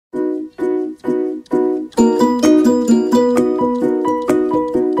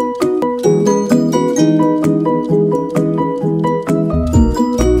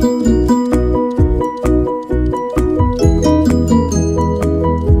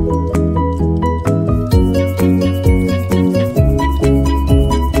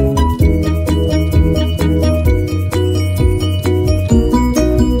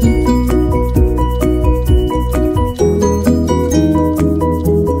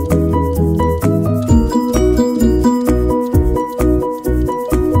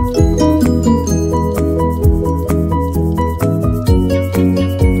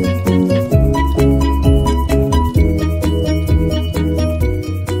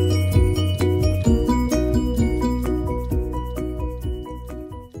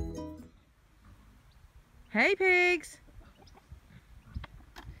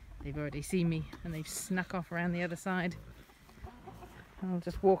already seen me and they've snuck off around the other side. I'll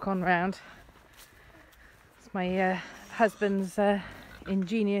just walk on round. It's my husband's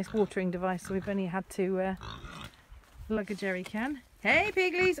ingenious watering device, so we've only had to lug a jerry can. Hey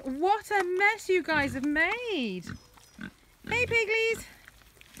piglies, what a mess you guys have made! Hey piglies!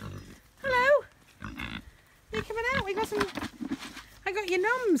 Hello! You coming out? We got some... I got your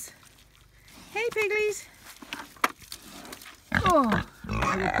nums! Hey piglies! Oh!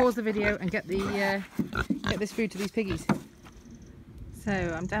 I will pause the video and get this food to these piggies. So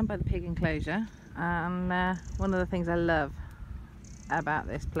I'm down by the pig enclosure, and one of the things I love about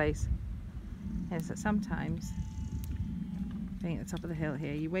this place is that sometimes, being at the top of the hill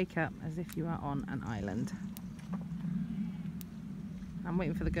here, you wake up as if you are on an island. I'm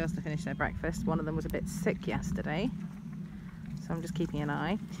waiting for the girls to finish their breakfast. One of them was a bit sick yesterday, so I'm just keeping an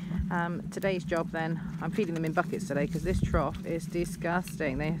eye. Today's job then, I'm feeding them in buckets today because this trough is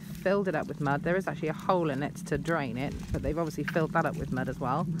disgusting. They filled it up with mud. There is actually a hole in it to drain it, but they've obviously filled that up with mud as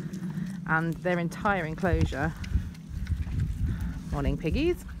well. And their entire enclosure, morning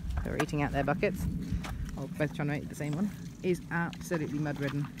piggies, who are eating out their buckets, or both trying to eat the same one, is absolutely mud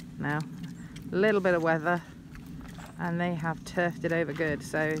ridden now. A little bit of weather and they have turfed it over good.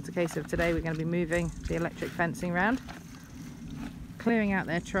 So it's a case of today we're going to be moving the electric fencing around, clearing out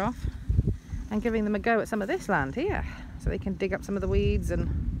their trough and giving them a go at some of this land here, so they can dig up some of the weeds and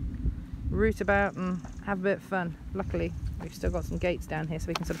root about and have a bit of fun. Luckily we've still got some gates down here so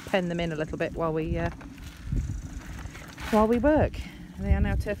we can sort of pen them in a little bit while we work. And they are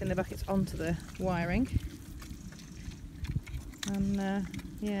now turfing the buckets onto the wiring. And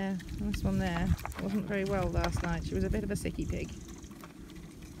yeah, this one there wasn't very well last night. She was a bit of a sicky pig.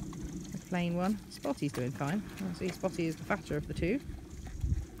 A plain one. Spotty's doing fine. Obviously Spotty is the fatter of the two.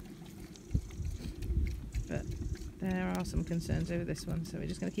 But there are some concerns over this one, so we're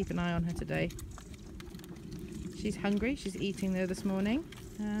just going to keep an eye on her today. She's hungry. She's eating there this morning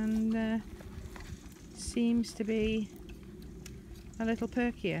and seems to be a little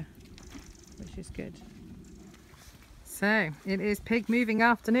perkier, which is good. So it is pig moving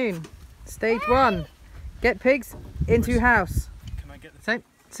afternoon. Stage 1. Get pigs into house. Can I get the... So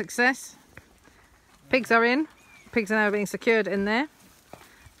success. Pigs are in. Pigs are now being secured in there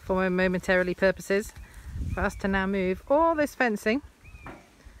for momentarily purposes. For us to now move all this fencing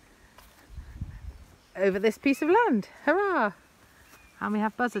over this piece of land. Hurrah! And we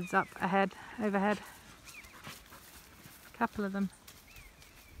have buzzards up ahead, overhead. A couple of them.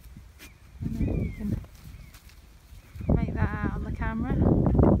 And then you can make that out on the camera.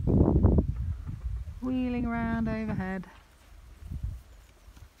 Wheeling around overhead.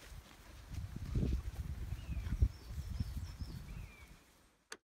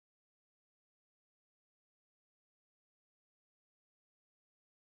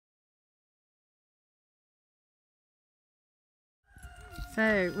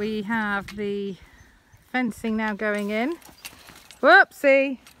 So we have the fencing now going in.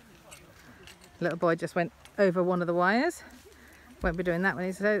 Whoopsie! Little boy just went over one of the wires. Won't be doing that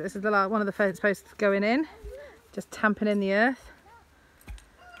one. So this is the last one of the fence posts going in. Just tamping in the earth.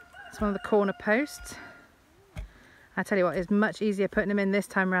 It's one of the corner posts. I tell you what, it's much easier putting them in this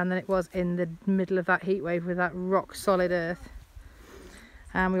time around than it was in the middle of that heat wave with that rock solid earth.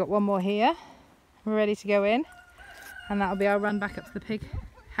 And we've got one more here. We're ready to go in. And that'll be our run back up to the pig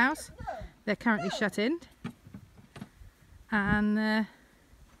house. They're currently shut in. And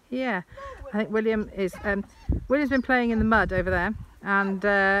yeah, I think William's been playing in the mud over there,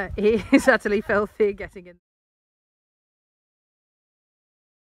 and he is utterly filthy getting in.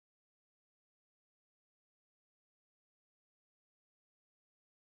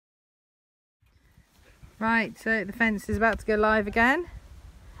 Right, so the fence is about to go live again,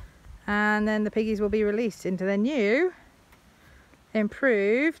 and then the piggies will be released into their new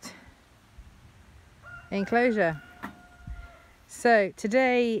improved enclosure. So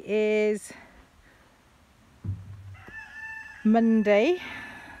today is Monday,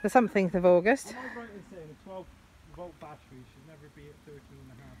 the something of August. Am I right in saying a 12-volt battery should never be at 13.5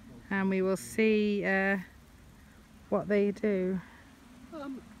 volts? And we will see what they do.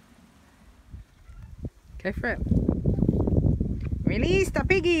 Go for it. Release the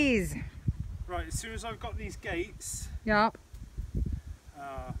piggies! Right, as soon as I've got these gates... Yup.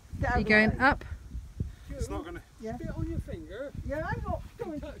 Are you going up? It's not going to... Yeah. Spit on your finger. Yeah, I'm not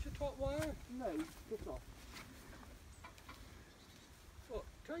going to touch the top wire. No, it's not. Look,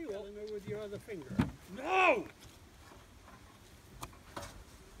 tell you what, know with your other finger. No!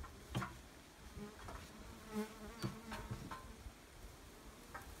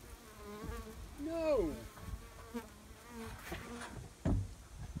 No!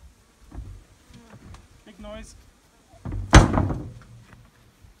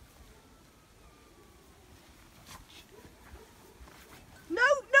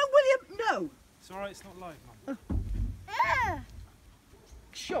 It's alright, it's not live, Mum.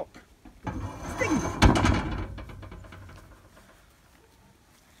 Shock. Sting.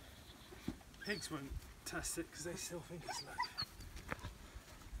 Pigs won't test it because they still think it's live.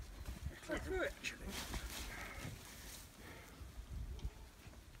 Go through it, actually.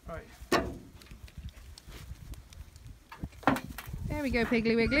 Right. There we go,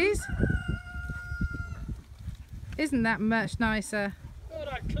 Piggly Wigglies. Isn't that much nicer? Oh,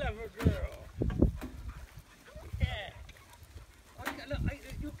 that clever girl. Yeah. Oh, look,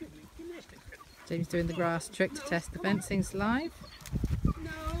 you're good, mate. Give me this thing. James doing the grass trick to test the fencing's live.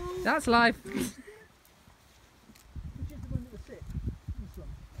 No. That's live. Which is the one that was sick? This one.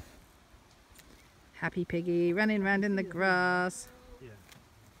 Happy Piggy running around in the grass. Yeah.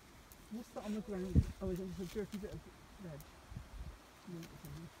 What's that on the ground? Oh, is it just a jerky bit of veg?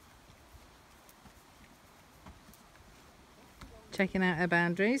 Checking out her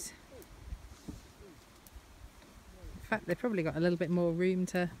boundaries. In fact, they've probably got a little bit more room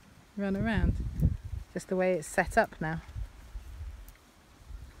to run around. Just the way it's set up now.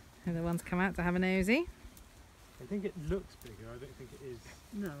 And the ones come out to have a nosy. I think it looks bigger, I don't think it is.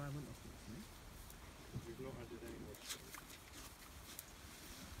 No, I wouldn't have thought We've not added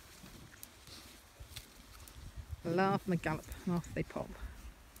any more. Laugh and a gallop, and off they pop.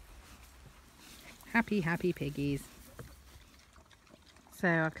 Happy, happy piggies. So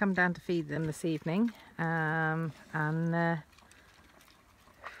I've come down to feed them this evening, and they're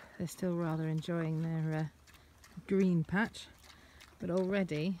still rather enjoying their green patch, but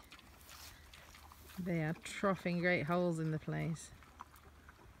already they are troughing great holes in the place.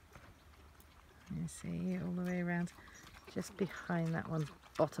 You see all the way around, just behind that one's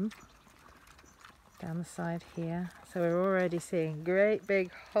bottom, down the side here. So we're already seeing great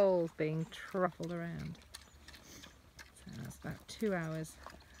big holes being truffled around. So that's about 2 hours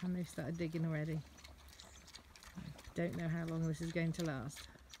and they've started digging already. I don't know how long this is going to last.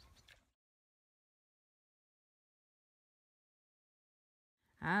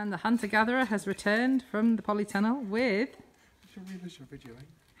 And the hunter-gatherer has returned from the Polytunnel with... You should realise your video, eh?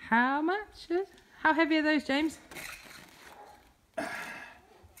 How much? How heavy are those, James?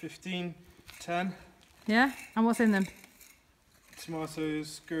 15, 10. Yeah? And what's in them?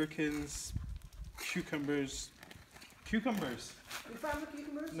 Tomatoes, gherkins, cucumbers. Cucumbers? You found the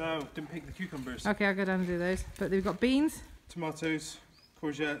cucumbers? No, didn't pick the cucumbers. Okay, I'll go down and do those. But they've got beans. Tomatoes,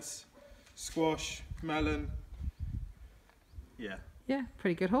 courgettes, squash, melon. Yeah. Yeah,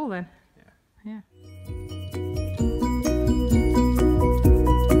 pretty good haul then. Yeah. Yeah.